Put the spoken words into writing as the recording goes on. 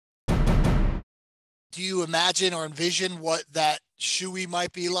Do you imagine or envision what that Shoey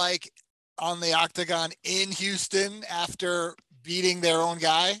might be like on the octagon in Houston after beating their own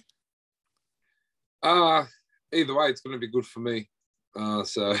guy? Either way, it's going to be good for me. But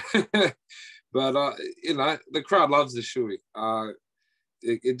the crowd loves the Shoey.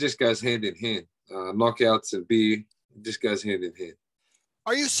 It just goes hand in hand. Knockouts and beer, it just goes hand in hand.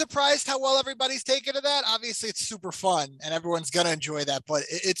 Are you surprised how well everybody's taken to that? Obviously, it's super fun and everyone's gonna enjoy that. But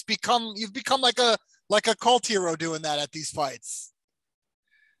you've become like a cult hero doing that at these fights.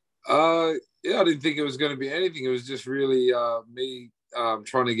 Yeah, I didn't think it was going to be anything. It was just really me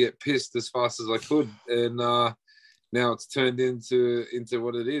trying to get pissed as fast as I could, and now it's turned into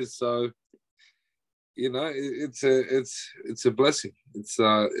what it is. So it's a blessing.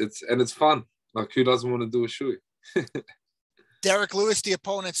 It's fun. Like, who doesn't want to do a Shoey? Derrick Lewis, the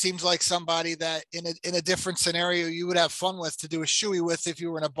opponent, seems like somebody that in a different scenario you would have fun with to do a Shoey with if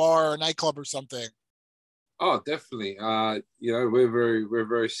you were in a bar or a nightclub or something. Oh, definitely. We're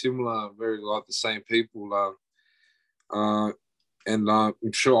very similar, very like the same people. And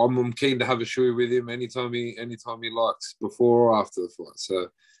I'm sure I'm keen to have a Shoey with him anytime he likes, before or after the fight. So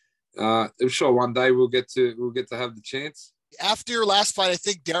I'm sure one day we'll get to have the chance. After your last fight, I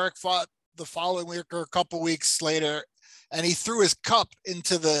think Derrick fought the following week or a couple weeks later, and he threw his cup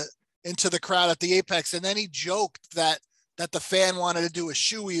into the crowd at the Apex, and then he joked that the fan wanted to do a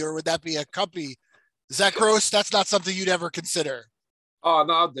Shoey, or would that be a cuppy? Is that gross? That's not something you'd ever consider. Oh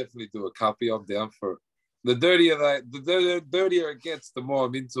no, I'll definitely do a cuppy. I'm down for it. The dirtier it gets, the more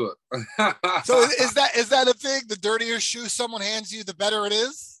I'm into it. So is that a thing? The dirtier shoe someone hands you, the better it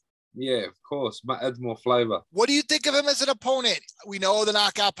is? Yeah, of course. Adds more flavor. What do you think of him as an opponent? We know the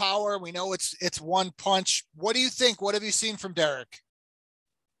knockout power. We know it's one punch. What do you think? What have you seen from Derrick?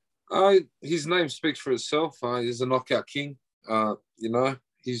 His name speaks for itself. He's a knockout king.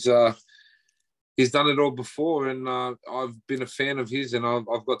 He's done it all before, and I've been a fan of his, and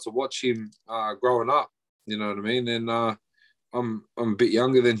I've got to watch him growing up. You know what I mean? And I'm a bit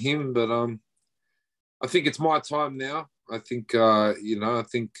younger than him, but I think it's my time now. I think I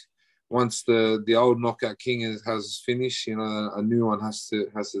think once the old knockout king has finished, a new one has to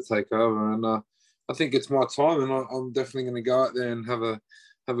take over, and I think it's my time, and I'm definitely going to go out there and have a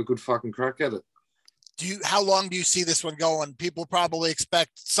good fucking crack at it. How long do you see this one going? People probably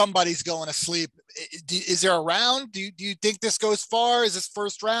expect somebody's going to sleep. Is there a round? Do you think this goes far? Is this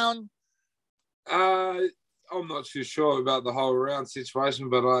first round? I'm not too sure about the whole round situation,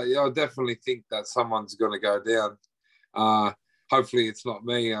 but I definitely think that someone's going to go down. Hopefully it's not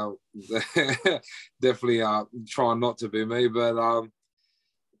me. Definitely trying not to be me, but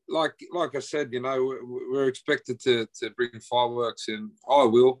like I said, we're expected to bring fireworks, and I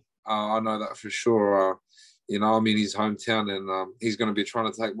will. I know that for sure. I'm in his hometown, and he's going to be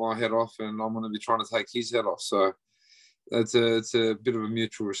trying to take my head off, and I'm going to be trying to take his head off. So it's a bit of a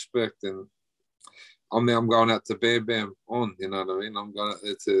mutual respect, and I'm going out to bam on. You know what I mean? I'm going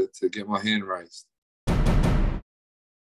to get my hand raised.